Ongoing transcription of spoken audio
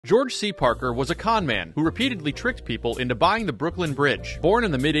George C. Parker was a con man who repeatedly tricked people into buying the Brooklyn Bridge. Born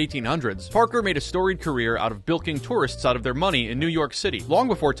in the mid-1800s, Parker made a storied career out of bilking tourists out of their money in New York City, long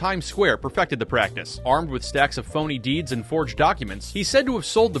before Times Square perfected the practice. Armed with stacks of phony deeds and forged documents, he's said to have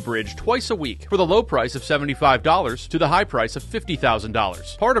sold the bridge twice a week for the low price of $75 to the high price of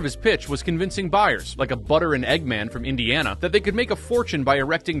 $50,000. Part of his pitch was convincing buyers, like a butter and egg man from Indiana, that they could make a fortune by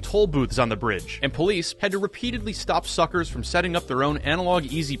erecting toll booths on the bridge, and police had to repeatedly stop suckers from setting up their own analog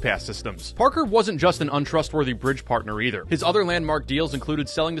Easy-Pass systems. Parker wasn't just an untrustworthy bridge partner either. His other landmark deals included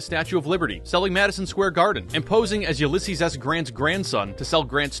selling the Statue of Liberty, selling Madison Square Garden, and posing as Ulysses S. Grant's grandson to sell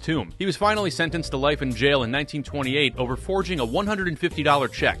Grant's tomb. He was finally sentenced to life in jail in 1928 over forging a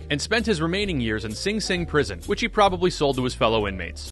 $150 check, and spent his remaining years in Sing Sing prison, which he probably sold to his fellow inmates.